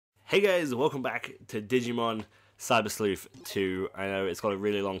Hey guys, welcome back to Digimon Sleuth 2. I know it's got a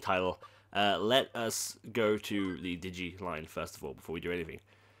really long title. Let us go to the Digi line first of all before we do anything.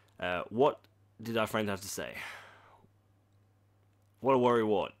 What did our friend have to say? What a worry,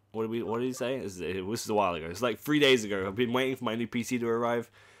 what? What did he say? This is a while ago. It's like 3 days ago. I've been waiting for my new PC to arrive.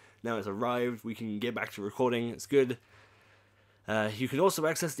 Now it's arrived. We can get back to recording. It's good. You can also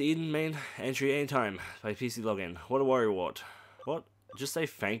access the Eden main entry anytime by PC login. What a worry, what? What? Just say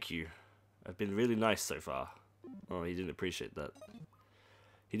thank you. I've been really nice so far. Oh, he didn't appreciate that.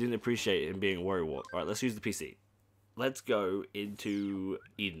 He didn't appreciate him being a worrywart. Alright, let's use the PC. Let's go into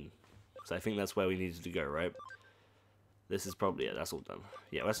Eden. So I think that's where we needed to go, right? This is probably it. That's all done.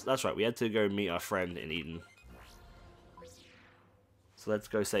 Yeah, that's right. We had to go meet our friend in Eden. So let's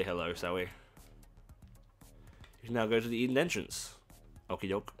go say hello, shall we? You can now go to the Eden entrance. Okie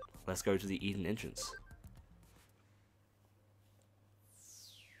doke. Let's go to the Eden entrance.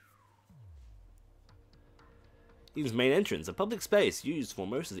 Eden's main entrance, a public space used for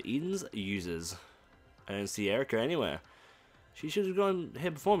most of the Eden's users. I don't see Erica anywhere. She should have gone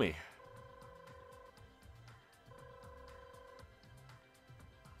here before me.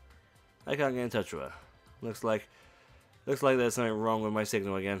 I can't get in touch with her. Looks like there's something wrong with my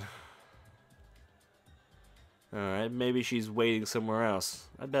signal again. Alright, maybe she's waiting somewhere else.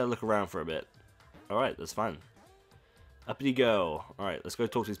 I better look around for a bit. Alright, that's fine. Uppity go. Alright, let's go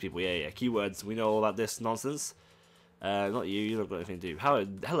talk to these people. Yeah. Keywords. We know all about this nonsense. Not you. You don't got anything to do.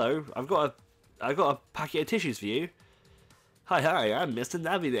 Hello. I've got a packet of tissues for you. Hi. I'm Mr.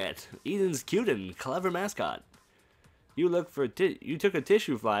 Navinet, Eden's cute and clever mascot. You took a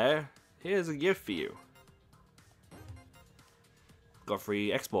tissue flyer. Here's a gift for you. Got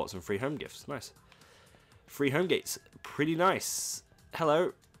free exports and free home gifts. Nice. Free home gates. Pretty nice.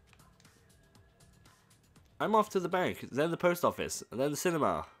 Hello. I'm off to the bank, then the post office, and then the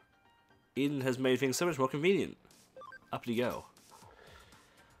cinema. Eden has made things so much more convenient. Uppity go.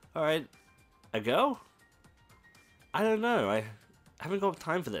 Alright. A go? I don't know. I haven't got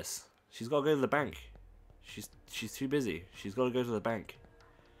time for this. She's got to go to the bank. She's too busy. She's got to go to the bank.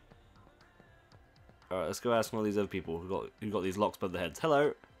 Alright, let's go ask one of these other people who got these locks above their heads.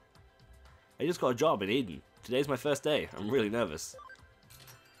 Hello. I just got a job in Eden. Today's my first day. I'm really nervous.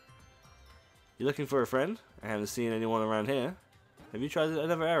 You looking for a friend? I haven't seen anyone around here. Have you tried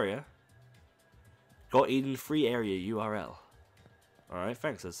another area? Got Eden free area URL. Alright,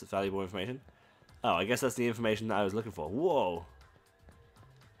 thanks. That's valuable information. Oh, I guess that's the information that I was looking for. Whoa.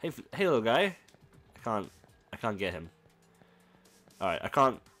 Hey little guy. I can't get him. Alright, I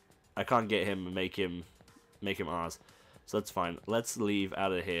can't get him and make him ours. So that's fine. Let's leave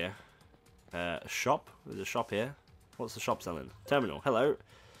out of here. Shop. There's a shop here. What's the shop selling? Terminal. Hello.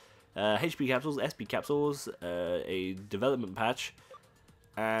 HP capsules, SP capsules, a development patch,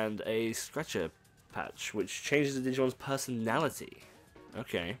 and a scratcher patch, which changes the Digimon's personality.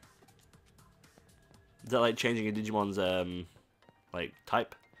 Okay. Is that like changing a Digimon's, like,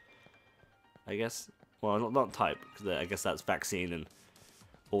 type? I guess? Well, not type, because I guess that's vaccine and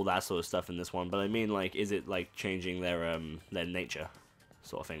all that sort of stuff in this one, but I mean, like, is it, like, changing their nature,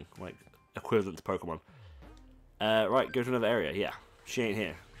 sort of thing, like, equivalent to Pokemon. Right, go to another area, yeah. She ain't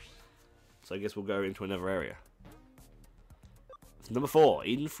here. So I guess we'll go into another area. Number 4,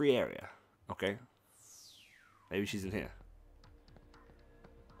 Eden free area. Okay. Maybe she's in here.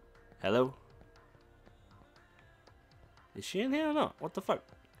 Hello? Is she in here or not? What the fuck?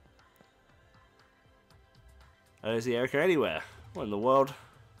 I don't see Erica anywhere. What in the world?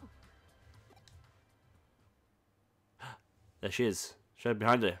 There she is. She's right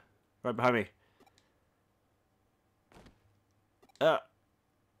behind her. Right behind me.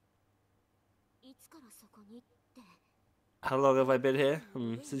 How long have I been here?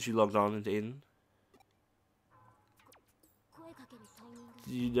 Since you logged on into Eden.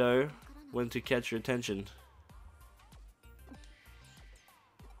 Do you know when to catch your attention?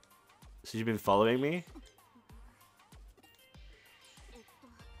 So you've been following me?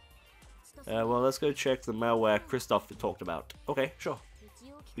 Well, let's go check the malware Christoph talked about. Okay, sure.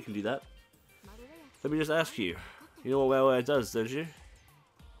 We can do that. Let me just ask you. You know what malware does, don't you?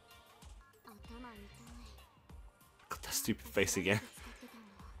 Got that stupid face again.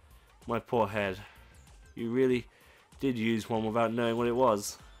 My poor head. You really did use one without knowing what it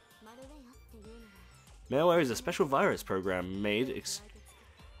was. Malware is a special virus program made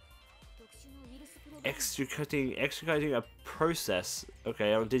executing a process,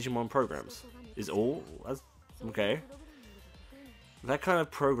 okay, on Digimon programs. Is all? That's, okay. That kind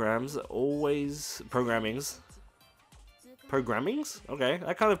of programming's? Okay,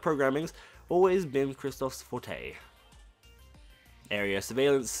 that kind of programming's always been Christoph's forte. area.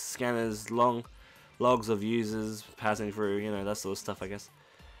 Surveillance scanners, logs of users passing through, you know, that sort of stuff, I guess.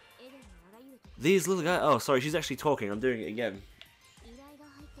 These little guys. Oh, sorry, she's actually talking. I'm doing it again.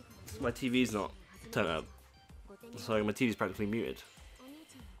 My TV's not turned up. Sorry, my TV's practically muted.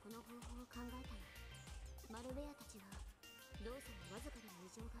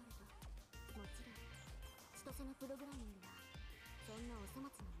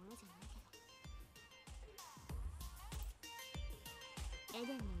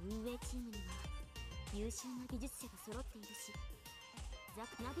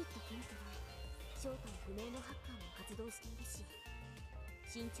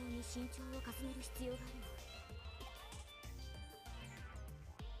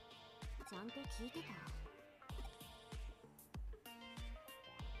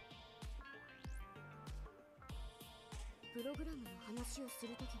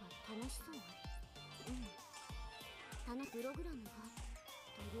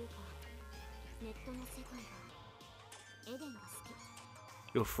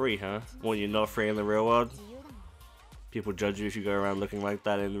 You're free, huh? Well, you're not free in the real world. People judge you if you go around looking like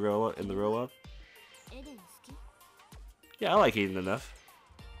that in the real world. Yeah, I like Eden enough.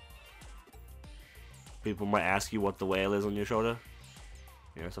 People might ask you what the whale is on your shoulder,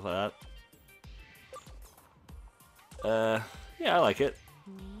 you know, stuff like that. Yeah, I like it.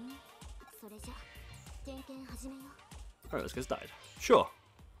 Alright, let's get started. Sure.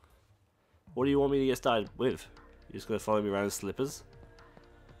 What do you want me to get started with? You're just gonna follow me around in slippers?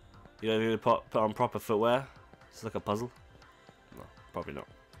 You don't need to put on proper footwear? It's like a puzzle? No, probably not.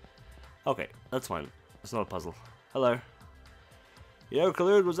 Okay, that's fine. It's not a puzzle. Hello. You know,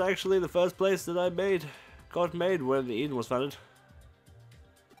 Kalud was actually the first place that I got made when Eden was founded.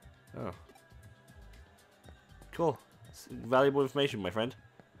 Oh. Cool. It's valuable information, my friend.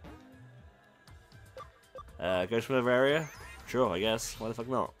 Go to another area? Sure, I guess. Why the fuck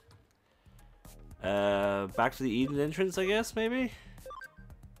not? Back to the Eden entrance, I guess, maybe?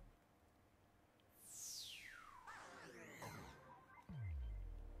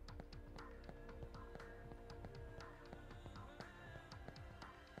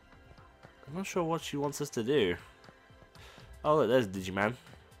 I'm not sure what she wants us to do. Oh, look, there's Digimon.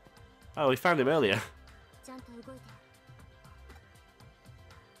 Oh, we found him earlier.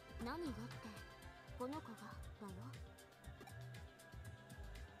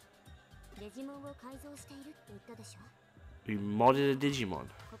 We modded a Digimon.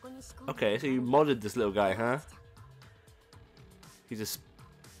 Okay, so you modded this little guy, huh? He's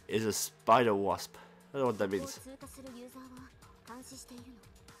a spider wasp. I don't know what that means.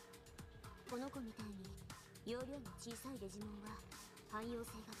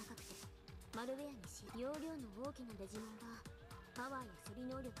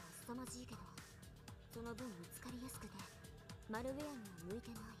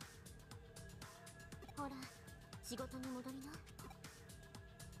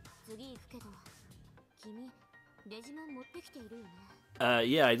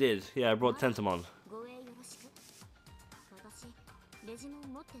 Yeah, I did. Yeah, I brought Tentamon.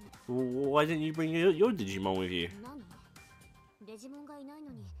 Why didn't you bring your Digimon with you?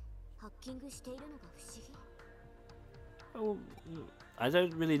 Oh, I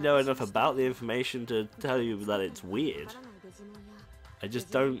don't really know enough about the information to tell you that it's weird. I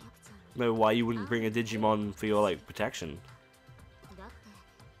just don't know why you wouldn't bring a Digimon for your, like, protection.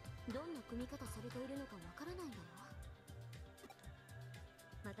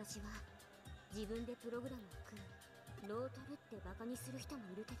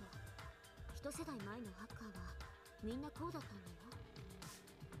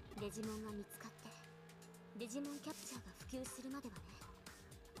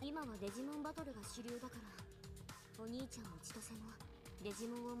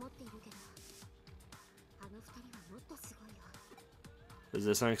 Is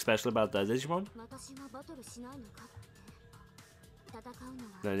there something special about that Digimon?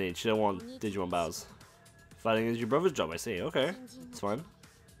 No need, she don't want Digimon battles. Fighting is your brother's job, I see. Okay, it's fine.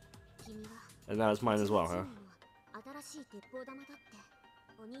 And now it's mine as well, huh?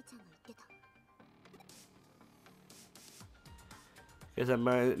 Guess that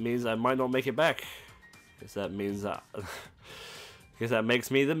means I might not make it back. Guess that means that... Guess that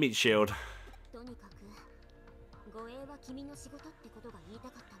makes me the meat shield.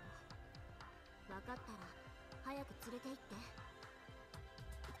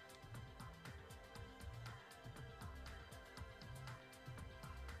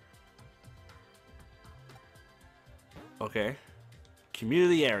 Okay.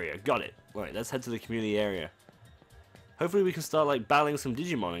 Community area. Got it. Right, let's head to the community area. Hopefully we can start like battling some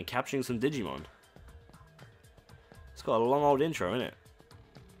Digimon and capturing some Digimon. It's got a long old intro, innit?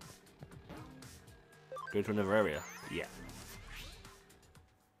 Go to another area. Yeah.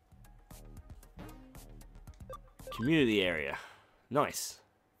 Community area. Nice.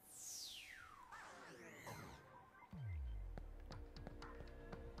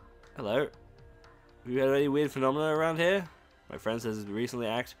 Hello. Have you had any weird phenomena around here? My friend says recently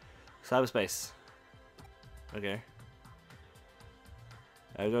hacked cyberspace. Okay.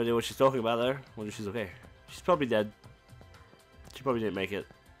 I have no idea what she's talking about there. Wonder if she's okay. She's probably dead. She probably didn't make it.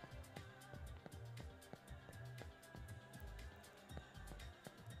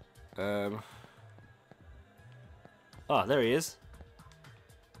 Oh, there he is.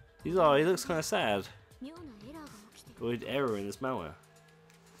 He looks kind of sad. With error in this malware.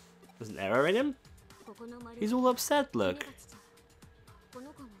 There's an error in him? He's all upset, look.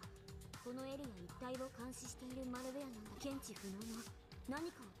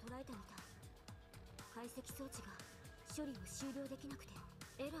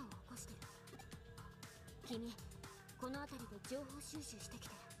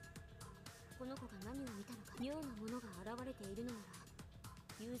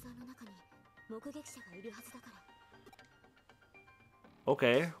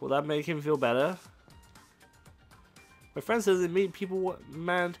 Okay, will that make him feel better? My friend says they meet people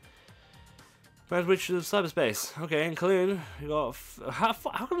manned witches of cyberspace. Okay, in Kaloon, you got. How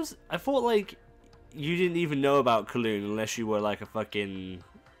come? I thought like you didn't even know about Kaloon unless you were like a fucking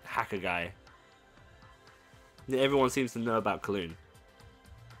hacker guy. Everyone seems to know about Kaloon.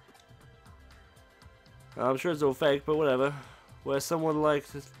 I'm sure it's all fake, but whatever. Where someone like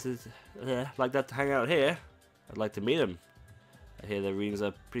that to hang out here, I'd like to meet him. I hear the readings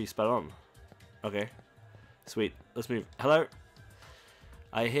are pretty spot on. Okay, sweet. Let's move. Hello.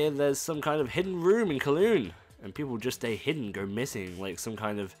 I hear there's some kind of hidden room in Kaloon, and people just stay hidden, go missing, like some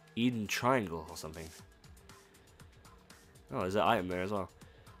kind of Eden Triangle or something. Oh, there's an item there as well.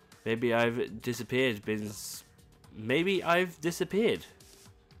 Maybe I've disappeared. Maybe I've disappeared.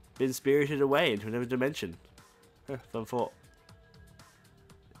 Been spirited away into another dimension. Fun thought.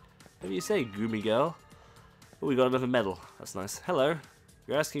 What do you say, Goomy girl? Oh, we got another medal. That's nice. Hello.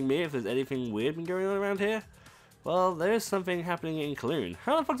 You're asking me if there's anything weird been going on around here? Well, there is something happening in Kaloon.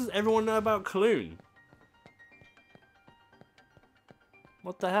 How the fuck does everyone know about Kaloon?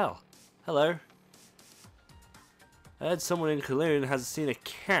 What the hell? Hello. I heard someone in Kaloon has seen a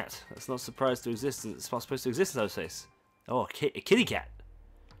cat that's not supposed to exist. It's not supposed to exist in space. Oh, a kitty cat.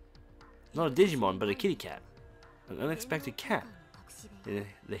 Not a Digimon, but a kitty cat. An unexpected cat. In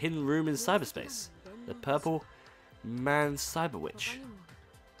the hidden room in cyberspace. The purple man cyber witch.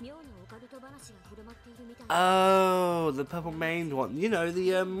 Oh, the purple maned one. You know,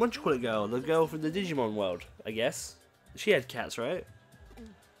 the what you call it girl? The girl from the Digimon world, I guess. She had cats, right?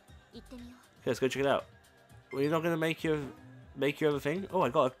 Okay, let's go check it out. Well, you're not gonna make your other thing? Oh, I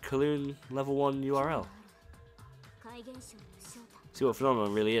got a Kaloon level 1 URL. See what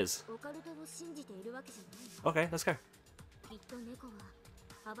phenomenon really is. Okay, let's go.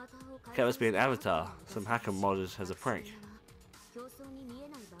 Okay, must be an avatar. Some hacker modded as a prank.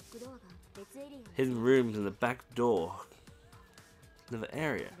 Hidden rooms in the back door. Another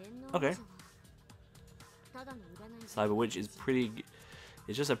area. Okay. Cyber Witch is pretty.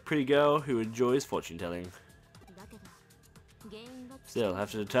 It's just a pretty girl who enjoys fortune telling. Still,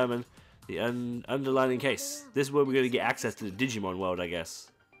 have to determine the underlying case. This is where we're going to get access to the Digimon world, I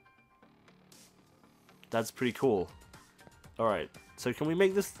guess. That's pretty cool. All right. So can we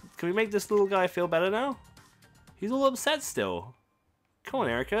make this little guy feel better now? He's all upset still. Come on,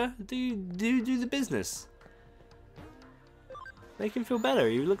 Erica, do the business. Make him feel better.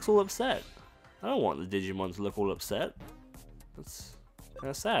 He looks all upset. I don't want the Digimon to look all upset. That's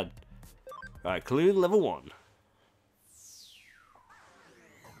kind of sad. All right, Kaloon level 1.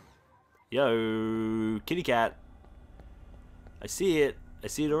 Yo, kitty cat. I see it. I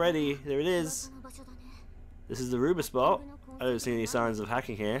see it already. There it is. This is the Ruber spot. I don't see any signs of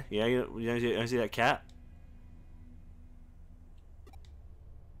hacking here. Yeah, you don't see that cat?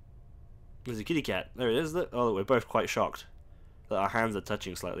 There's a kitty cat. There it is. Look. Oh, we're both quite shocked that our hands are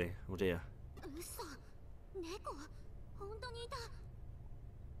touching slightly. Oh dear.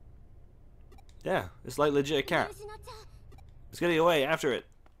 Yeah, it's like legit a cat. It's getting away after it.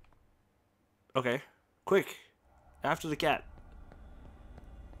 Okay, quick, after the cat.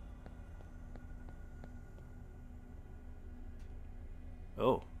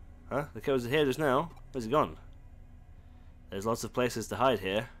 Oh, huh? The cat was here just now. Where's he gone? There's lots of places to hide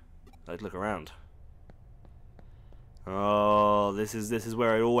here. I'd look around. Oh, this is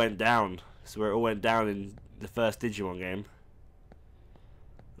where it all went down. This is where it all went down in the first Digimon game.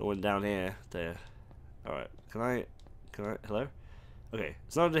 It went down here. There. All right. Can I? Can I? Hello? Okay,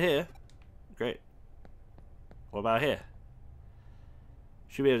 it's not under here. Great. What about here?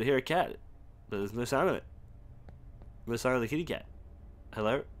 Should be able to hear a cat, but there's no sound of it. No sign of the kitty cat.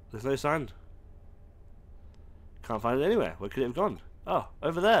 Hello? There's no sign. Can't find it anywhere. Where could it have gone? Oh,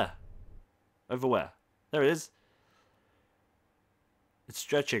 over there. Over where? There it is. It's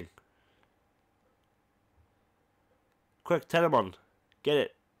stretching. Quick, Telemon. Get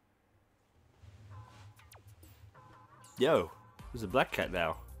it. Yo, there's a black cat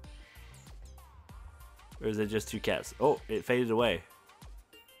now. Or is there just two cats? Oh, it faded away.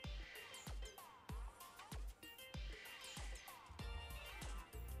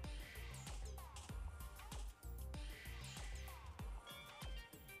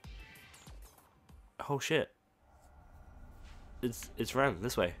 Oh shit. It's ran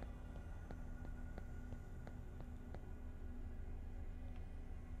this way.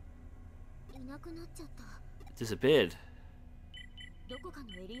 It disappeared.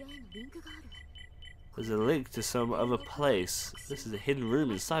 There's a link to some other place. This is a hidden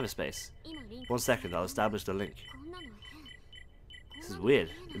room in cyberspace. 1 second, I'll establish the link. This is weird.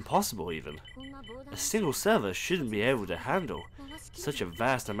 Impossible even. A single server shouldn't be able to handle such a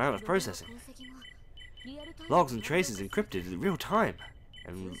vast amount of processing. Logs and traces encrypted in real time,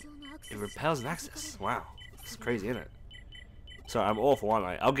 and it repels an access. Wow, it's crazy, isn't it? Sorry, I'm awful, aren't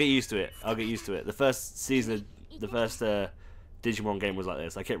I? I'll get used to it. I'll get used to it. The first season of the first Digimon game was like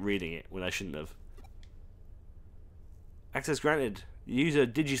this. I kept reading it when I shouldn't have. Access granted. User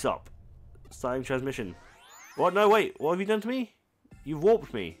Digistop. Starting transmission. What? No, wait. What have you done to me? You've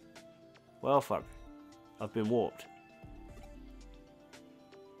warped me. Well, fuck. I've been warped.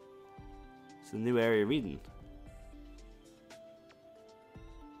 It's a new area reading.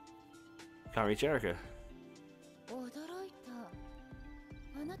 Can't reach Erica.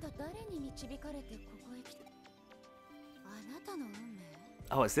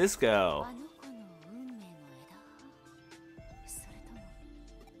 Oh, it's this girl.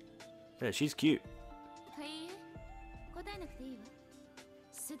 Yeah, she's cute.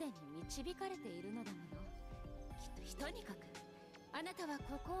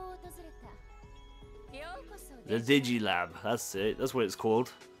 The Digi Lab, that's it. That's what it's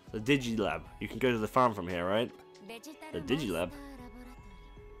called. The Digi Lab. You can go to the farm from here, right? The Digi Lab.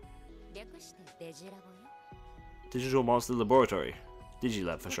 Digital Monster Laboratory. Digi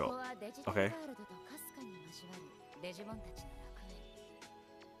Lab for sure. Okay.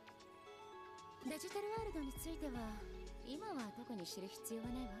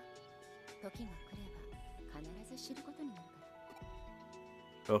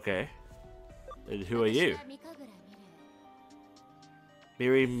 Okay. And who are you?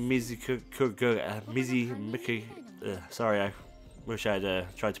 Miri Miki. Sorry, I wish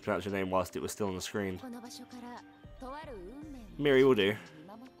I'd tried to pronounce your name whilst it was still on the screen. Miri will do.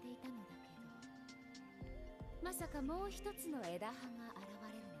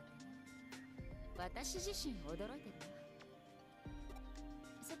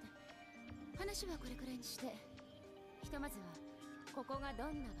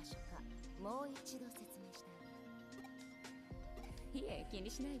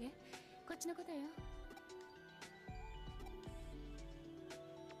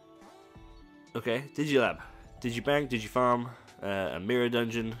 Okay, Digilab, Digibank, Digifarm, a mirror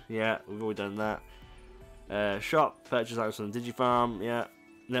dungeon, yeah, we've already done that. Shop, purchase items from the Digifarm, yeah.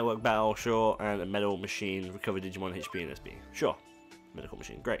 Network battle, sure, and a metal machine, recover Digimon HP and SP, sure. Medical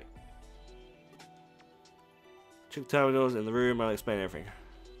machine, great. Check terminals in the room, I'll explain everything.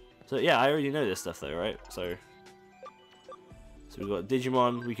 So yeah, I already know this stuff though, right? So we've got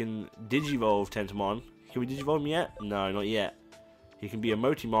Digimon, we can Digivolve Tentomon. Can we Digivolve him yet? No, not yet. He can be a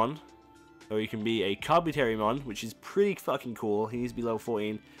Motimon, or he can be a Carbuterymon, which is pretty fucking cool. He needs to be level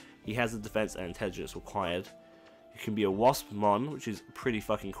 14. He has the defense and intelligence required. He can be a Waspmon, which is pretty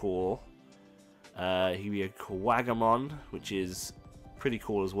fucking cool. He can be a Kawagamon, which is pretty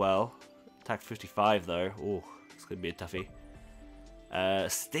cool as well. Attack 55 though. Oh, it's gonna be a toughie.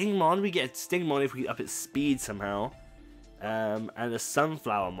 Stingmon, we get a Stingmon if we up its speed somehow. And a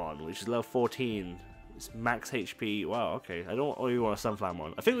Sunflowermon, which is level 14. It's max HP. Wow, okay. I don't really want a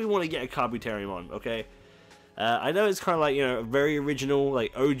Sunflowermon. I think we want to get a Carbuterymon, okay? I know it's kind of like, you know, a very original,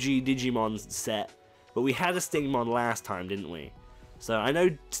 like, OG Digimon set. But we had a Stingmon last time, didn't we? So I know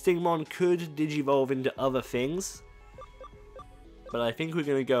Stingmon could Digivolve into other things. But I think we're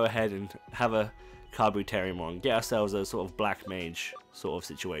going to go ahead and have a Carbuterymon. Get ourselves a sort of black mage sort of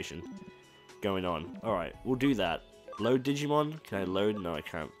situation going on. Alright, we'll do that. Load Digimon? Can I load? No, I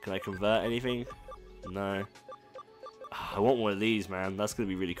can't. Can I convert anything? No. I want one of these, man. That's going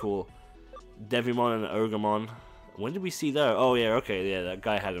to be really cool. Devimon and Ogremon. When did we see that? Oh yeah, okay, yeah, that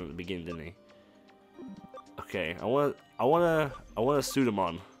guy had him at the beginning, didn't he? Okay, I want a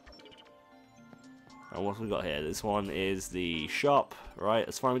Sudamon. And what have we got here? This one is the shop, right?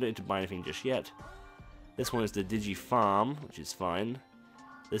 It's fine, we don't need to buy anything just yet. This one is the Digi Farm, which is fine.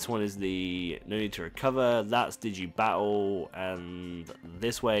 This one is the no need to recover, that's Digi Battle, and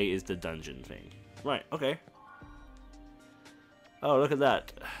this way is the dungeon thing. Right, okay. Oh, look at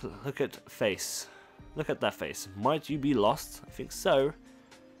that. Look at face. Look at that face. Might you be lost? I think so.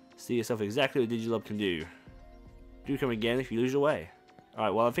 See yourself exactly what Digilab can do. Do come again if you lose your way.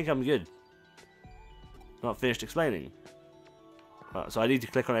 Alright, well I think I'm good. Not finished explaining. So I need to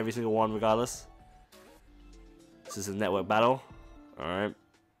click on every single one regardless. This is a network battle. Alright.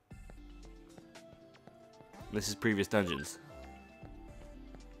 This is previous dungeons.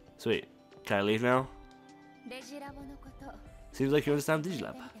 Sweet. Can I leave now? Seems like you understand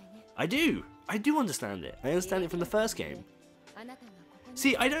Digilab. I do! I do understand it. I understand it from the first game.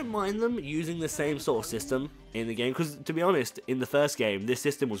 See, I don't mind them using the same sort of system in the game, because to be honest, in the first game, this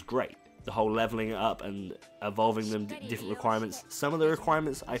system was great. The whole leveling it up and evolving them different requirements. Some of the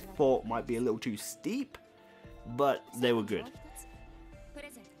requirements I thought might be a little too steep, but they were good.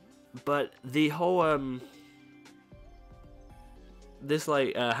 But the whole, this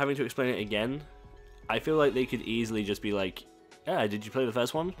like, having to explain it again, I feel like they could easily just be like, yeah, did you play the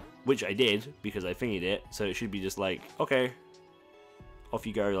first one? Which I did, because I thingied it, so it should be just like, okay, off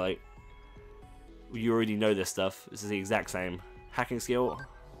you go, like, you already know this stuff, this is the exact same. Hacking skill,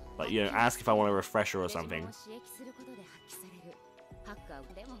 like, you know, ask if I want a refresher or something.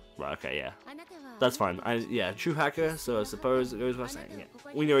 Right, okay, yeah. That's fine, yeah, true hacker, so I suppose it goes without saying,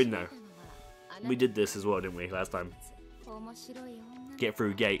 yeah. We already know. We did this as well, didn't we, last time? Get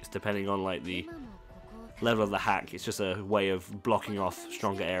through gates, depending on, like, the level of the hack. It's just a way of blocking off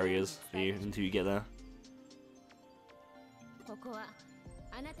stronger areas for you until you get there.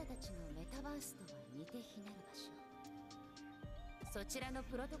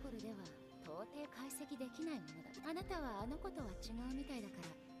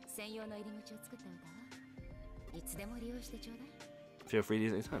 Feel free to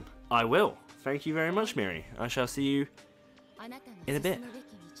use it anytime. I will. Thank you very much, Miri. I shall see you in a bit.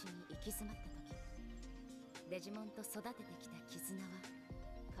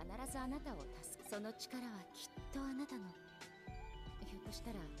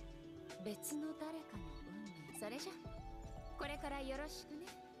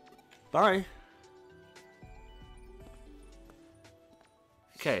 Bye.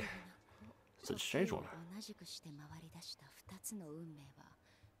 Okay. Such a strange one.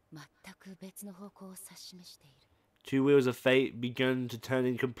 Two wheels of fate begun to turn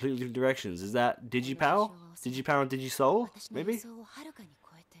in completely different directions. Is that Digipow? Digipow and Digisoul? Maybe?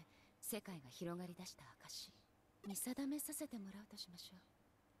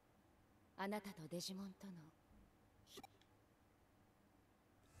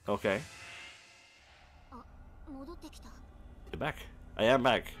 Okay. You're back. I am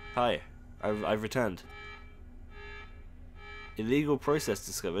back. Hi. I've returned. Illegal process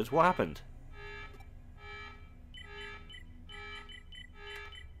discovered. What happened?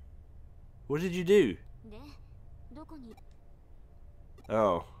 What did you do?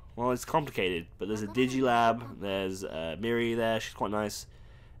 Oh, well, it's complicated, but there's a Digilab, there's Miri there, she's quite nice,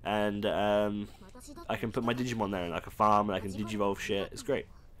 and I can put my Digimon there, and I can farm, and I can Digivolve shit, it's great.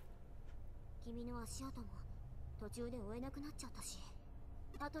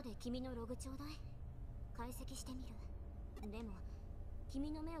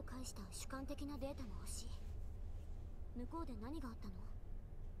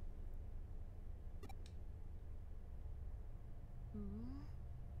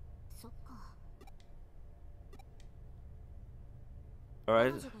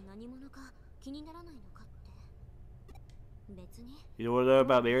 Alright. You don't want to know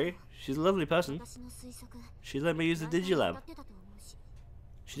about Miri? She's a lovely person. She let me use the Digilab.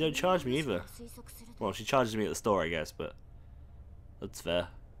 She don't charge me either. Well, she charges me at the store, I guess, but that's fair.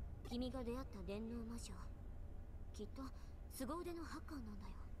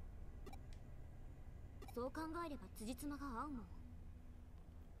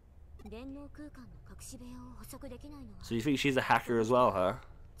 So you think she's a hacker as well, huh?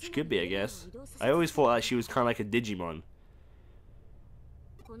 She could be, I guess. I always thought that she was kind of like a Digimon.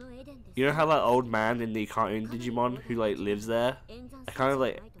 You know how that old man in the cartoon Digimon who like lives there? I kind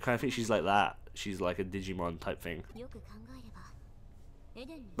of think she's like that. She's like a Digimon type thing.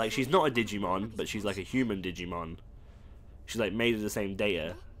 Like she's not a Digimon, but she's like a human Digimon. She's like made of the same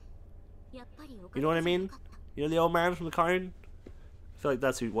data. You know what I mean? You know the old man from the cartoon? I feel like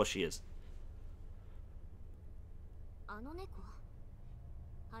that's what she is.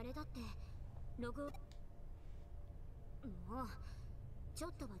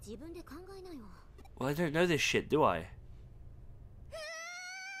 Well, I don't know this shit, do I?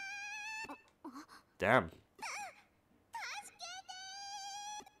 Damn.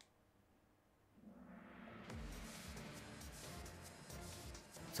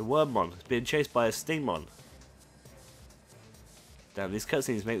 It's a Wormmon. It's being chased by a Stingmon. Damn, these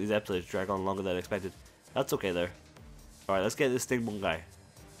cutscenes make these episodes drag on longer than expected. That's okay though. Alright, let's get this Stingmon guy.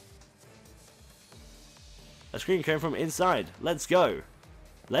 A screen came from inside. Let's go.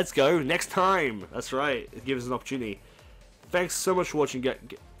 Let's go next time. That's right. It gives us an opportunity. Thanks so much for watching.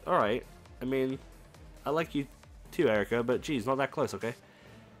 Alright. I mean, I like you too, Erica, but geez, not that close, okay?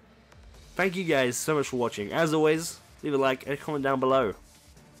 Thank you guys so much for watching. As always, leave a like and a comment down below.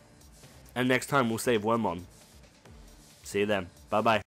 And next time we'll save Wormmon. See you then. Bye bye.